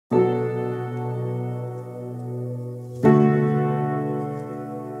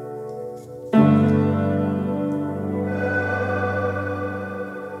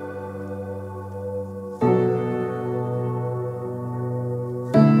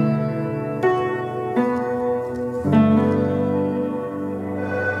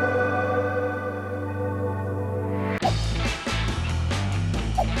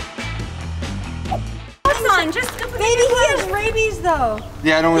though.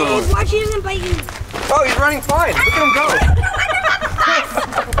 Yeah, I don't really want to. Watch, he doesn't bite you. Oh, he's running fine. Look at him go.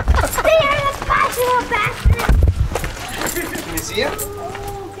 Stay out of the bus, you little bastard. Can you see him?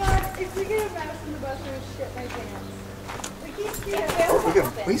 Oh God, if we get a mouse in the bus, we're gonna shit my pants. We can't see it. Oh, look at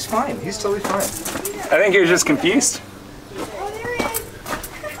him. He's fine. He's totally fine. I think you're just confused. Oh, there he is.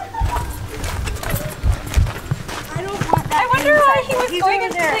 I don't want that. I wonder why he was He's going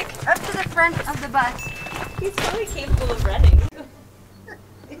over there, up to the front of the bus. He's probably capable of running.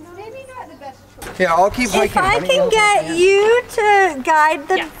 It's maybe not the best choice. Yeah, I'll keep hiking. If I can get you to guide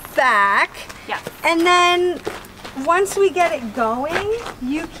the back, and then once we get it going,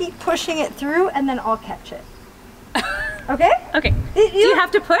 you keep pushing it through, and then I'll catch it. Okay? Okay. Do you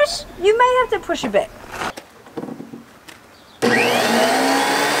have to push? You may have to push a bit.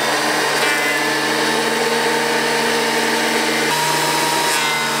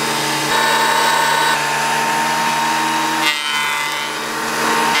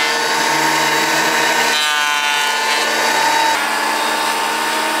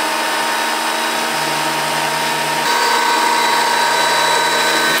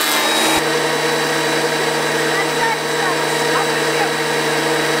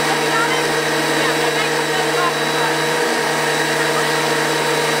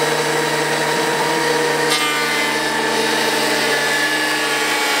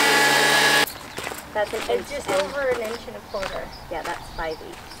 It's just over an inch and a quarter. Yeah, that's 5/8.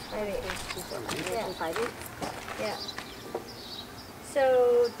 5/8. Yeah. 5/8? Yeah.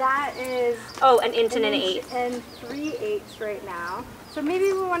 So that is An inch and an eighth. and 3/8 right now. So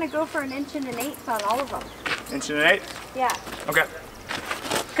maybe we want to go for an inch and an eighth on all of them. Inch and an eighth? Yeah. Okay.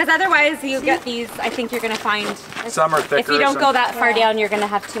 Because otherwise you get these, I think you're going to find, Some are thicker. if you don't go that far Yeah. down, you're going to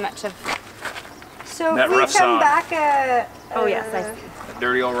have too much of... So That we rough come sod. back Oh yes, I see.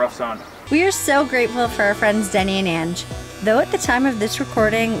 Dirty old rough sand. We are so grateful for our friends Deni and Ange. Though at the time of this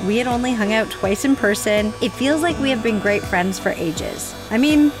recording, we had only hung out twice in person, it feels like we have been great friends for ages. I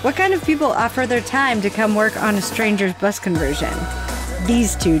mean, what kind of people offer their time to come work on a stranger's bus conversion?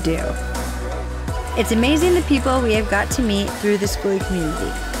 These two do. It's amazing the people we have got to meet through the Skoolie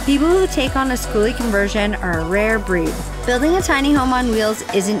community. People who take on a Skoolie conversion are a rare breed. Building a tiny home on wheels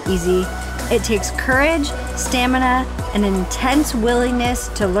isn't easy. It takes courage, stamina, and an intense willingness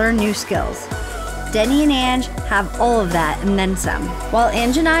to learn new skills. Deni and Ange have all of that and then some. While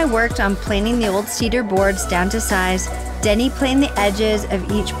Ange and I worked on planing the old cedar boards down to size, Deni planed the edges of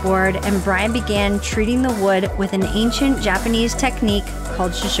each board and Brian began treating the wood with an ancient Japanese technique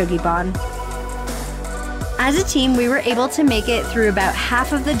called Shou Sugi. As a team, we were able to make it through about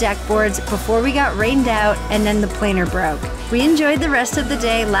half of the deck boards before we got rained out and then the planer broke. We enjoyed the rest of the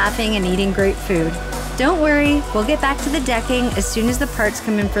day laughing and eating great food. Don't worry, we'll get back to the decking as soon as the parts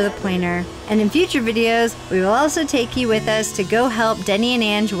come in for the planer. And in future videos, we will also take you with us to go help Deni and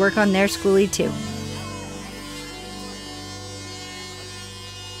Ange work on their Skoolie too.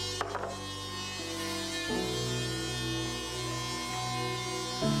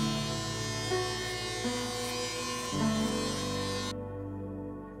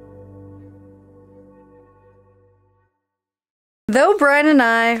 Though Brian and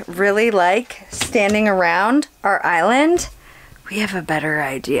I really like standing around our island, we have a better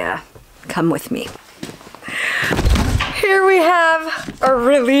idea. Come with me. Here we have a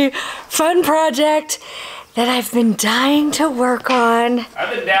really fun project that I've been dying to work on.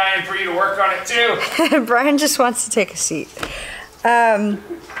 I've been dying for you to work on it too. Brian just wants to take a seat.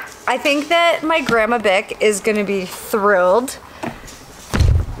 I think that my grandma Bic is gonna be thrilled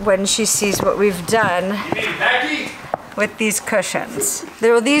when she sees what we've done. You mean Becky? With these cushions.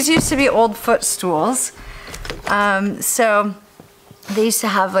 These used to be old footstools. So they used to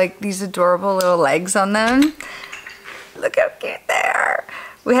have like these adorable little legs on them. Look how cute they are.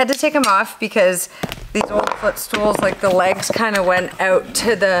 We had to take them off because these old footstools, like the legs kind of went out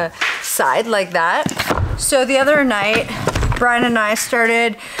to the side like that. So the other night, Brian and I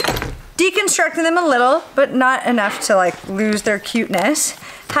started deconstructing them a little, but not enough to like lose their cuteness.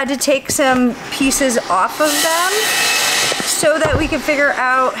 Had to take some pieces off of them so that we could figure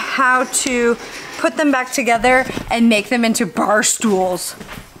out how to put them back together and make them into bar stools.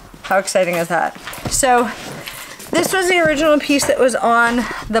 How exciting is that? So this was the original piece that was on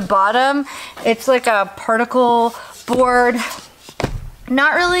the bottom. It's like a particle board.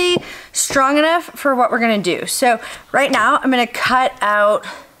 Not really strong enough for what we're gonna do. So right now I'm gonna cut out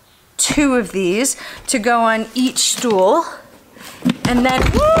 2 of these to go on each stool. And then,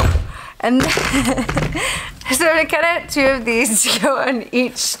 so I'm gonna cut out 2 of these to go on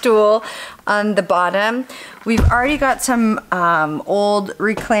each stool on the bottom. We've already got some old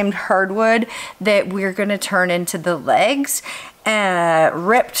reclaimed hardwood that we're gonna turn into the legs.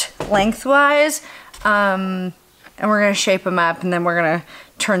 ripped lengthwise. And we're gonna shape them up and then we're gonna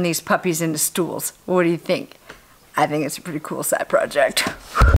turn these puppies into stools. What do you think? I think it's a pretty cool side project.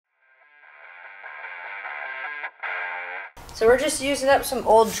 So we're just using up some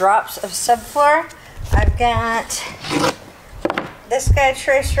old drops of subfloor. I've got this guy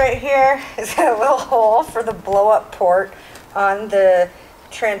traced right here. It's got a little hole for the blow up port on the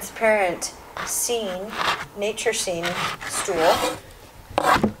transparent scene, nature scene stool.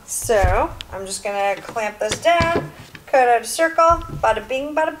 So I'm just gonna clamp this down, cut out a circle, bada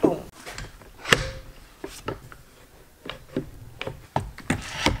bing, bada boom.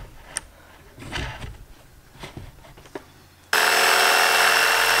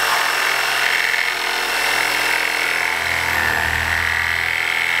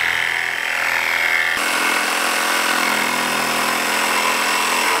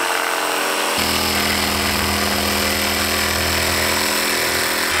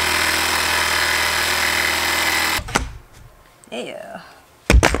 Yeah.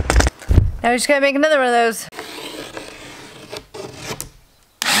 Now we just gotta make another one of those.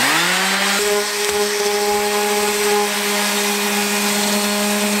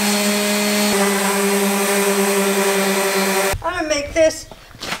 I'm gonna make this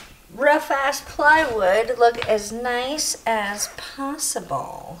rough ass plywood look as nice as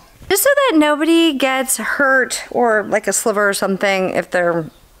possible. Just so that nobody gets hurt or like a sliver or something if they're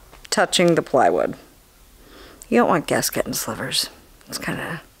touching the plywood. You don't want guests getting slivers. It's kind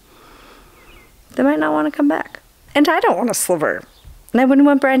of, they might not want to come back. And I don't want a sliver. And I wouldn't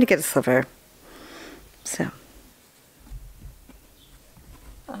want Brian to get a sliver. So.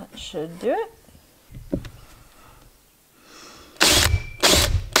 That should do it.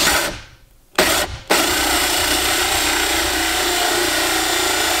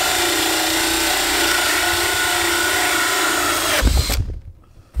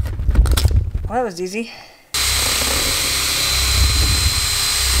 Well, that was easy.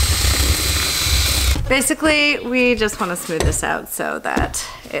 Basically, we just want to smooth this out so that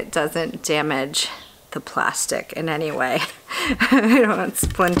it doesn't damage the plastic in any way. We don't want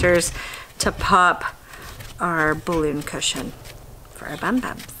splinters to pop our balloon cushion for our bum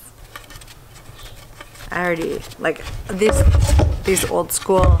bums. I already, like, these old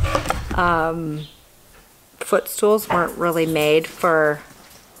school footstools weren't really made for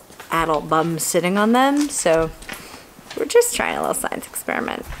adult bums sitting on them, so we're just trying a little science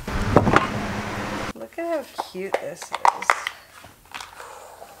experiment. Look at how cute this is.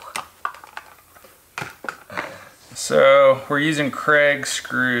 So we're using Craig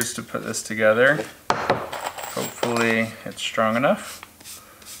screws to put this together. Hopefully it's strong enough.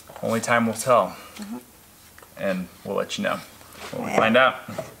 Only time will tell. And we'll let you know when we find out.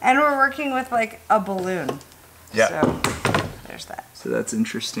 And we're working with like a balloon. Yeah. So there's that. So that's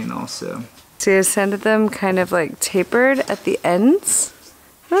interesting also. So you send them kind of like tapered at the ends.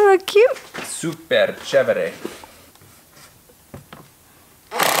 Oh, cute. Super chévere.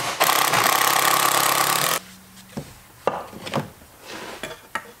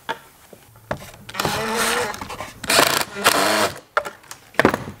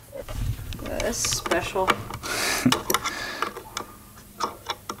 That's special.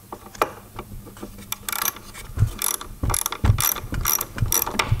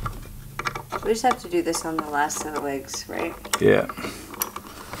 We just have to do this on the last set of legs, right? Yeah.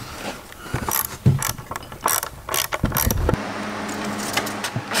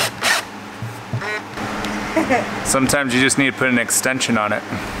 Sometimes you just need to put an extension on it.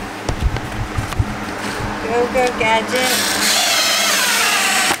 Go, go, gadget.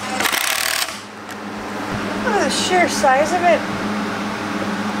 Look at the sheer size of it.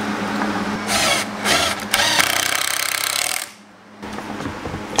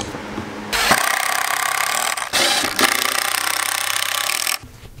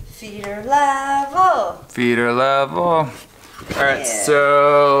 Feeder level. Feeder level. All right, Yeah.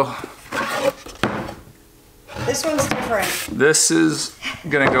 so This one's different. this is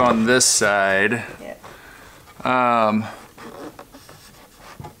gonna go on this side. Yeah.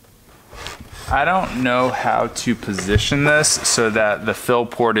 I don't know how to position this so that the fill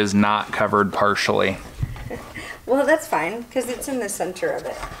port is not covered partially. Well, that's fine, because it's in the center of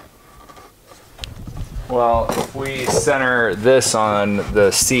it. Well, if we center this on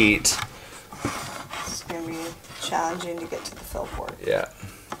the seat. It's going to be challenging to get to the fill port. Yeah.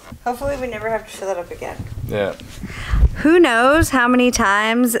 Hopefully we never have to fill it up again. Yeah. Who knows how many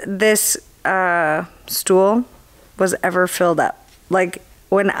times this stool was ever filled up. Like,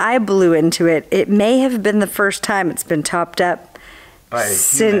 when I blew into it, it may have been the first time it's been topped up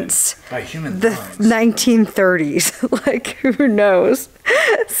since by human the 1930s. Like, who knows?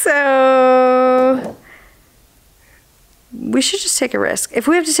 So we should just take a risk. If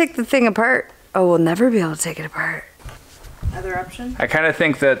we have to take the thing apart, oh, we'll never be able to take it apart. Other option? I kind of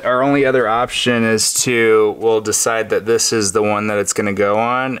think that our only other option is we'll decide that this is the one that it's going to go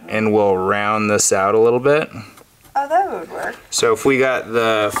on, and we'll round this out a little bit. Oh, that would work. So if we got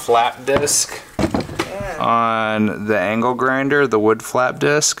the flap disc on the angle grinder, the wood flap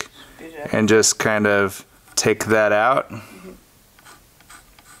disc, and just kind of take that out.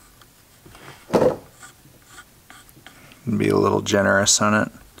 Be a little generous on it,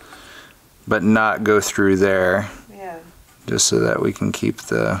 but not go through there. Yeah. Just so that we can keep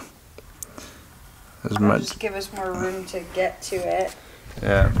as much. Just give us more room to get to it.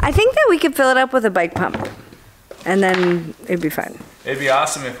 Yeah. I think that we could fill it up with a bike pump, and then it'd be fine. It'd be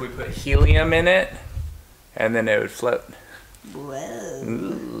awesome if we put helium in it, and then it would float.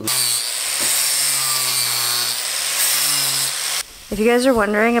 Whoa. If you guys are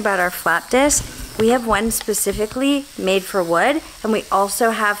wondering about our flap disc, we have one specifically made for wood, and we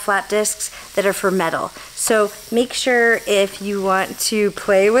also have flat discs that are for metal. So make sure if you want to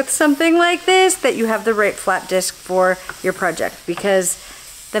play with something like this that you have the right flat disc for your project, because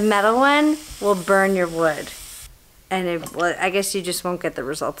the metal one will burn your wood, and I guess you just won't get the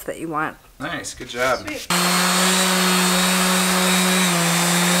results that you want. Nice, good job. Sweet.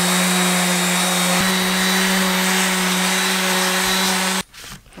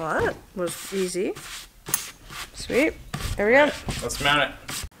 Well, that was easy. Sweet. There we go. Let's mount it.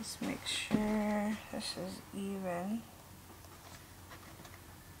 Let's make sure this is even.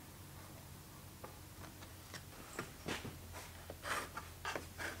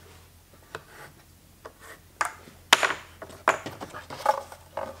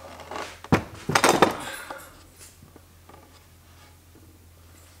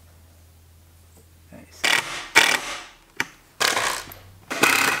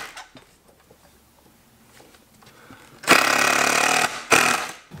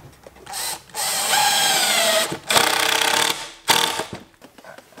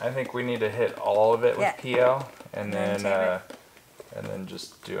 I think we need to hit all of it with PL, and then then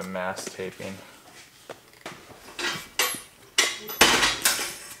just do a mass taping.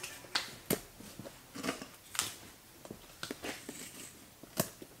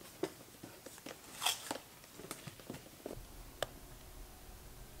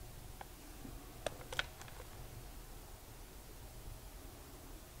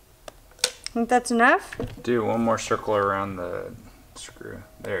 Think that's enough? Do one more circle around the screw.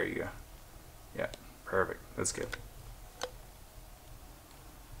 There you go. Yeah, perfect. That's good.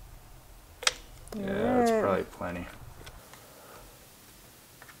 Yeah, that's probably plenty.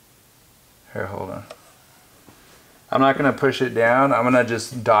 Here, hold on. I'm not gonna push it down. I'm gonna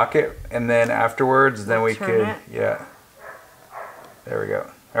just dock it, and then afterwards, then we could, yeah. There we go.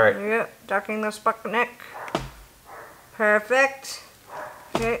 All right. There you go. Docking the spuck neck. Perfect.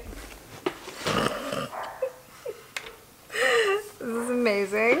 Okay. This is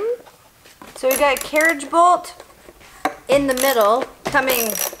amazing. So we got a carriage bolt in the middle coming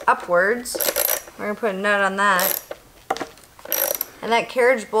upwards. We're gonna put a nut on that. And that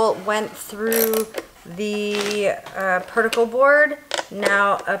carriage bolt went through the particle board,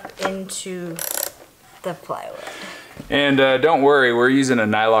 now up into the plywood. And don't worry, we're using a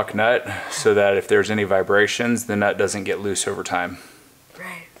nylock nut so that if there's any vibrations, the nut doesn't get loose over time.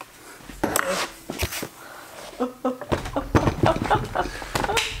 Right.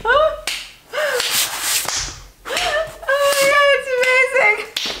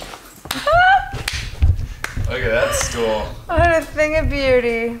 Look at that stool. What a thing of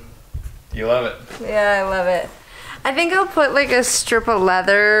beauty. You love it. Yeah, I love it. I think I'll put like a strip of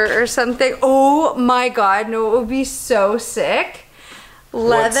leather or something. Oh my god, no, it would be so sick.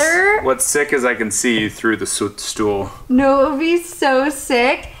 Leather. What's sick is I can see you through the stool. No, it would be so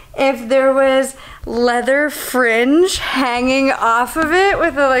sick if there was leather fringe hanging off of it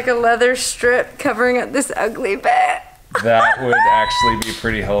with like a leather strip covering up this ugly bit. That would actually be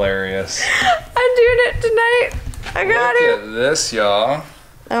pretty hilarious. I'm doing it tonight. I got it. Look at this, y'all.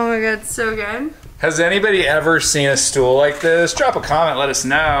 Oh my god, so good. Has anybody ever seen a stool like this? Drop a comment, let us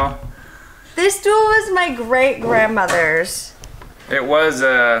know. This stool was my great-grandmother's. It was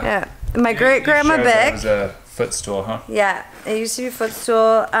a... Yeah, my great-grandma Vic. It was a footstool, huh? Yeah, it used to be a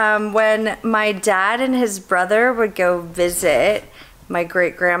footstool. When my dad and his brother would go visit my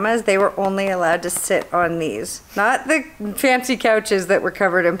great-grandmas, they were only allowed to sit on these. Not the fancy couches that were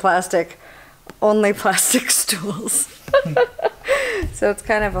covered in plastic, only plastic stools. So it's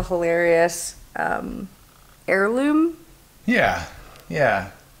kind of a hilarious heirloom. Yeah.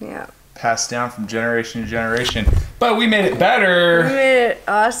 Yeah. Yeah. Passed down from generation to generation. But we made it better. We made it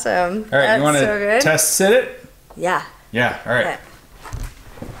awesome. All right, That's you want to so good. test sit it? Yeah. Yeah, all right. Okay.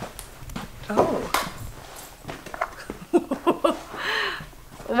 Oh.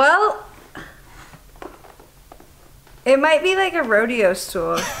 Well, it might be like a rodeo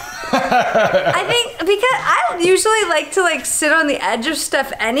stool. I think because I usually like to like sit on the edge of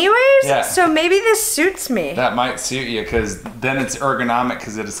stuff anyways, Yeah. so maybe this suits me. That might suit you because then it's ergonomic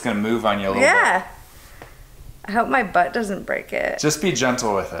because it's going to move on you a little Yeah. I hope my butt doesn't break it. bit. Just be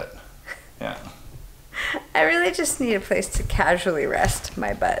gentle with it. Yeah. I really just need a place to casually rest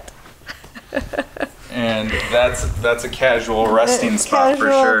my butt. And that's a casual resting spot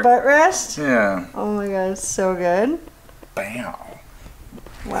for sure. Butt rest? Yeah. Oh my god, it's so good. Bam.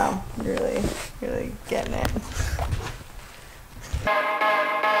 Wow, really getting it.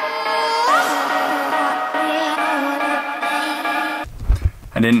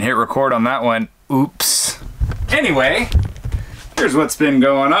 I didn't hit record on that one. Oops. Anyway, here's what's been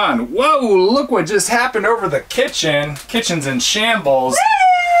going on. Whoa, look what just happened over the kitchen. Kitchen's in shambles.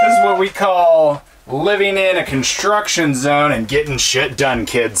 This is what we call living in a construction zone and getting shit done,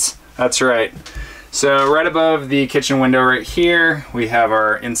 kids. That's right. So right above the kitchen window right here, we have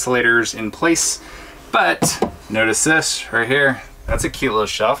our insulators in place. But notice this right here. That's a cute little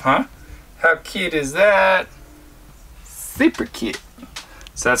shelf, huh? How cute is that? Super cute.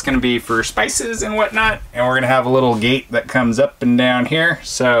 So that's gonna be for spices and whatnot. And we're gonna have a little gate that comes up and down here.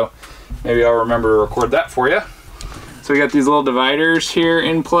 So maybe I'll remember to record that for you. So we got these little dividers here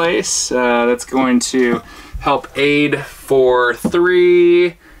in place. That's going to help aid for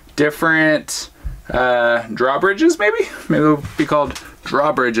 3 different drawbridges, maybe they'll be called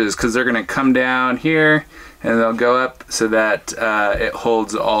drawbridges because they're gonna come down here and they'll go up so that it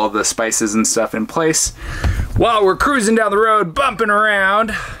holds all the spices and stuff in place while we're cruising down the road bumping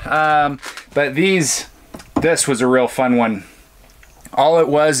around. But this was a real fun one. All it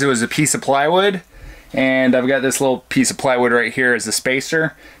was a piece of plywood, and I've got this little piece of plywood right here as a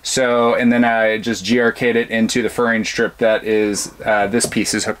spacer. So, and then I just GRK'd it into the furring strip that is this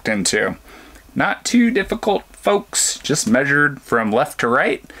piece is hooked into. Not too difficult, folks. Just measured from left to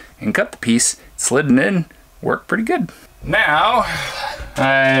right and cut the piece, slid it in, worked pretty good. Now,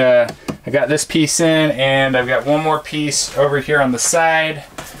 I got this piece in, and I've got one more piece over here on the side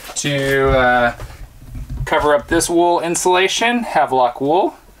to cover up this wool insulation, Havelock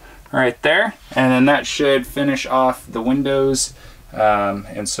wool, right there. And then that should finish off the windows.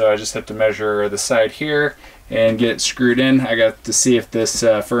 And so I just have to measure the side here and get it screwed in. I got to see if this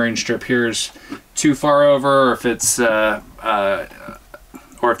furring strip here is too far over, or if it's or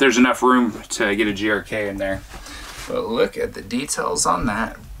if there's enough room to get a GRK in there. But look at the details on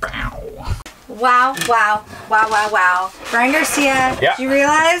that. Bow. Wow, wow, wow, wow, wow. Brian Garcia, Yeah. do you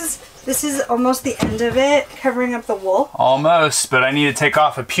realize this is almost the end of it, covering up the wool? Almost, but I need to take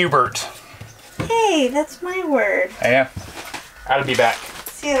off a pubert. Hey, that's my word. Yeah, I'll be back.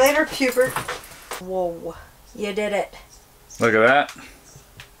 See you later, pubert. Whoa, you did it. Look at that.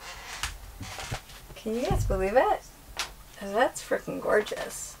 Can you guys believe it? That's freaking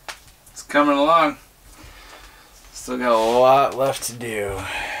gorgeous. It's coming along. Still got a lot left to do.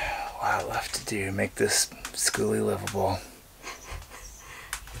 A lot left to do. Make this schoolie livable.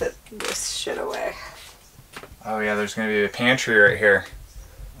 Put this shit away. Oh yeah, there's gonna be a pantry right here.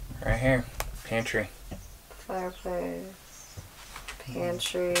 Right here. Pantry. Fireplace.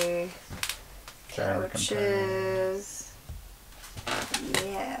 Pantry. Couches.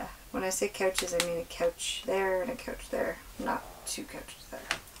 Yeah. When I say couches, I mean a couch there and a couch there. Not 2 couches there.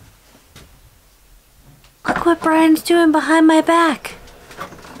 Look what Brian's doing behind my back.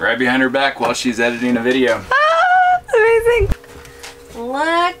 Right behind her back while she's editing a video. Ah, amazing.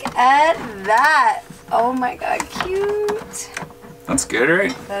 Look at that. Oh my god, cute. That's good,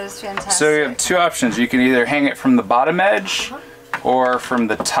 right? That is fantastic. So you have 2 options. You can either hang it from the bottom edge or from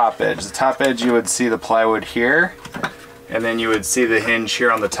the top edge. The top edge, you would see the plywood here, and then you would see the hinge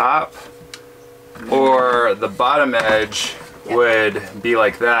here on the top. Or the bottom edge would be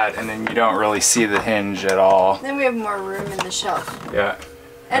like that, and then you don't really see the hinge at all. Then we have more room in the shelf. Yeah.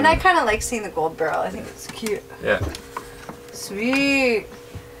 And I kind of like seeing the gold barrel. I think it's cute. Yeah. Sweet.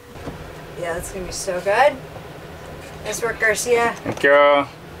 Yeah, that's going to be so good. Nice work, Garcia. Thank you.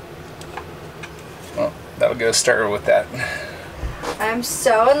 Well, that'll go start with that. I'm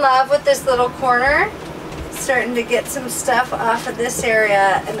so in love with this little corner. Starting to get some stuff off of this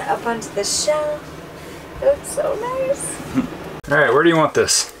area and up onto the shelf. It looks so nice. All right, where do you want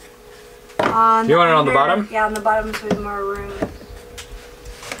this? You want it on the bottom? Yeah, on the bottom so we have more room.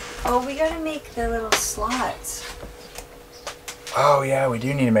 Oh, we gotta make the little slots. Oh yeah, we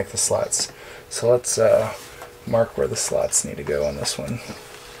do need to make the slots. So let's mark where the slots need to go on this one.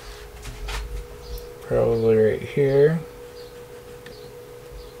 Probably right here.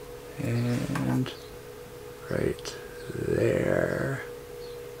 And right there.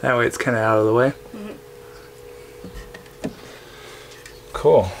 That way it's kind of out of the way. Mm-hmm.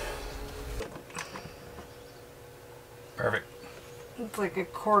 Cool. Perfect. It's like a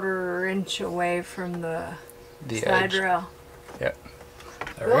 1/4 inch away from the slide edge. rail. Yep.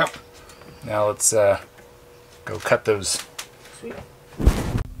 There we go. Now let's go cut those. Sweet.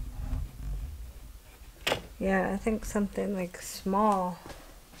 Yeah, I think something like small.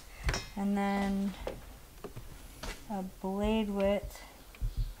 And then a blade width.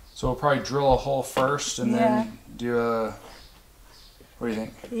 So we'll probably drill a hole first and then do a... What do you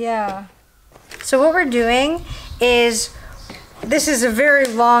think? Yeah. So what we're doing is, this is a very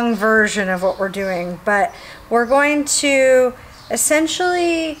long version of what we're doing, but we're going to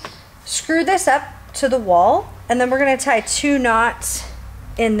essentially screw this up to the wall, and then we're going to tie 2 knots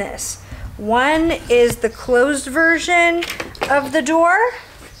in this. One is the closed version of the door,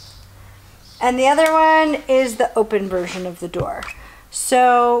 and the other one is the open version of the door.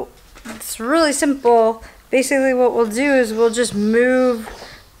 So it's really simple. Basically what we'll do is we'll just move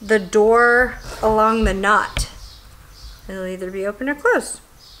the door along the knot. It'll either be open or closed.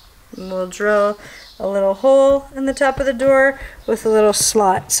 And we'll drill a little hole in the top of the door with a little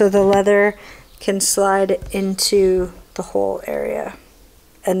slot so the leather can slide into the hole area.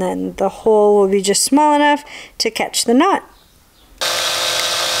 And then the hole will be just small enough to catch the knot.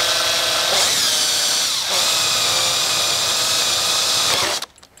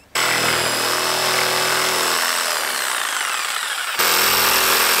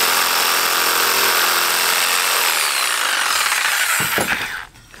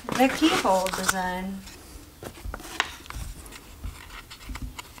 The keyhole design.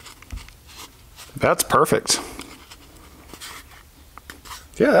 That's perfect.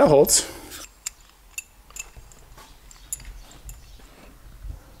 Yeah, that holds.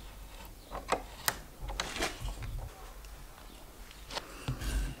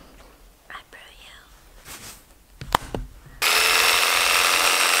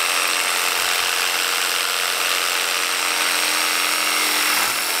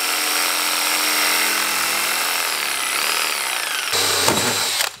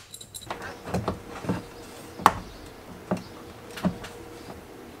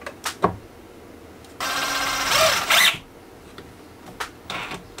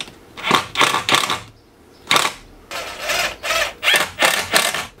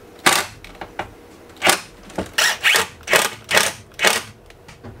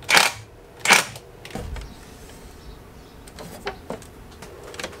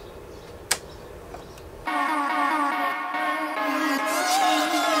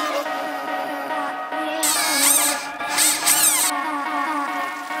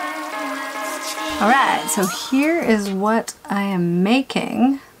 Alright, so here is what I am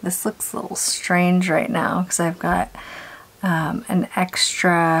making. This looks a little strange right now because I've got an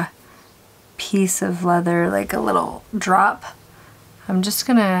extra piece of leather, like a little drop. I'm just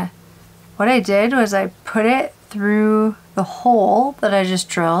gonna, what I did was I put it through the hole that I just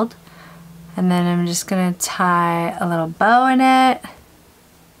drilled, and then I'm just gonna tie a little bow in it,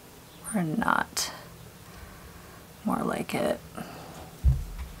 or not, more like it.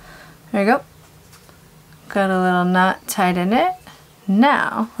 There you go. Got a little knot tied in it.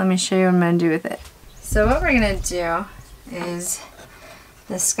 Now, let me show you what I'm gonna do with it. So what we're gonna do is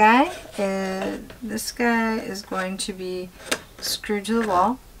this guy is going to be screwed to the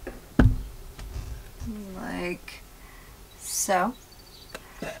wall, like so.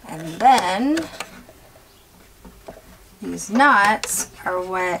 And then these knots are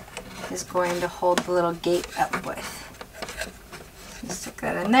what is going to hold the little gate up with. So stick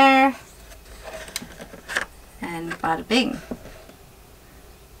that in there. And bada bing.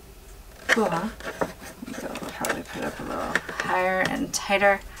 Cool, huh? So we'll probably put up a little higher and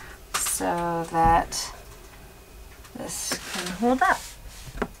tighter so that this can hold up.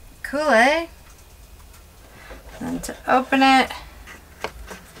 Cool, eh? Then to open it,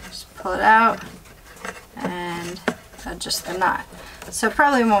 just pull it out and adjust the knot. So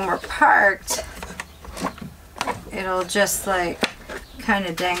probably when we're parked, it'll just like kind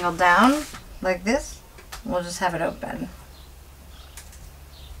of dangle down like this. We'll just have it open.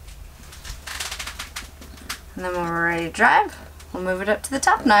 And then when we're ready to drive, we'll move it up to the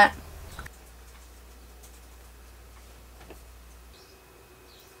top knot.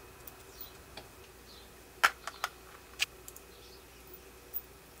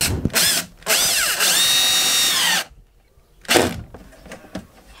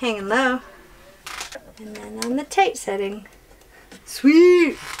 hanging low. And then on the tight setting.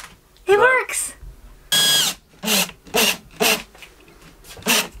 Sweet! It works!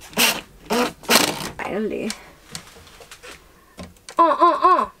 Finally.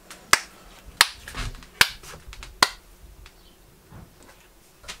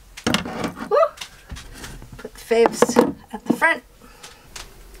 Woo. Put the faves at the front.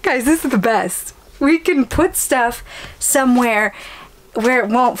 Guys, this is the best. We can put stuff somewhere where it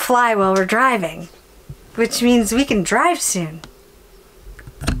won't fly while we're driving, which means we can drive soon.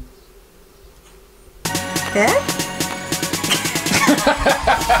 Yeah?